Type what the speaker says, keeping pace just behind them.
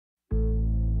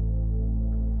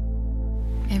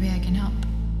Maybe I can help.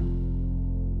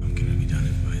 What can be done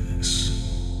by this?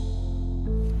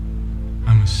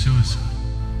 I'm a suicide.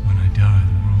 When I die,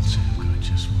 the world say I've got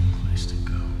just one place to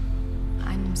go.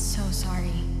 I'm so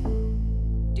sorry.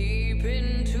 Deep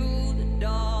into the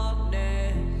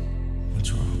darkness,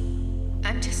 What's wrong?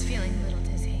 I'm just feeling a little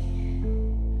dizzy.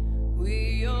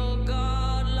 we all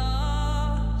got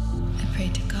lost, I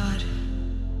prayed to God,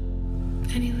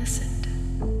 and he listened.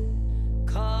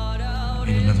 caught out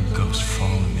Ain't in another the ghost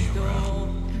following me around.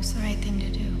 storm. It was the right thing to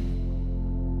do.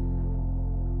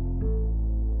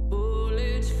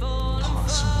 Bullets fall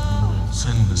Possible rules,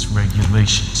 endless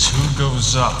regulations. Who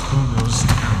goes up? Who goes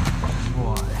down?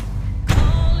 Why?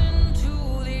 calling to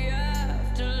the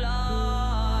afterlife.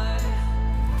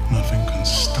 Nothing can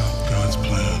stop God's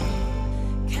plan.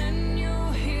 Can you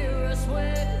hear us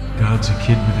when God's a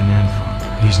kid with an anthem.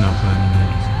 He's not planning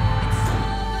anything.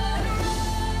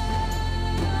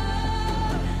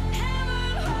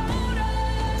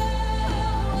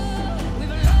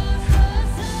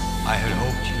 I had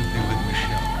hoped you'd be with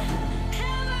Michelle.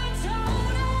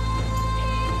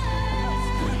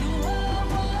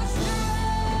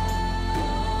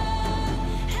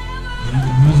 Leave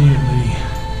immediately,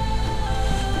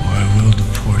 or I will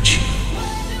deport you.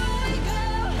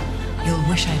 You'll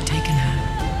wish I'd taken her.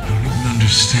 I don't even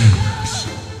understand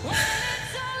this.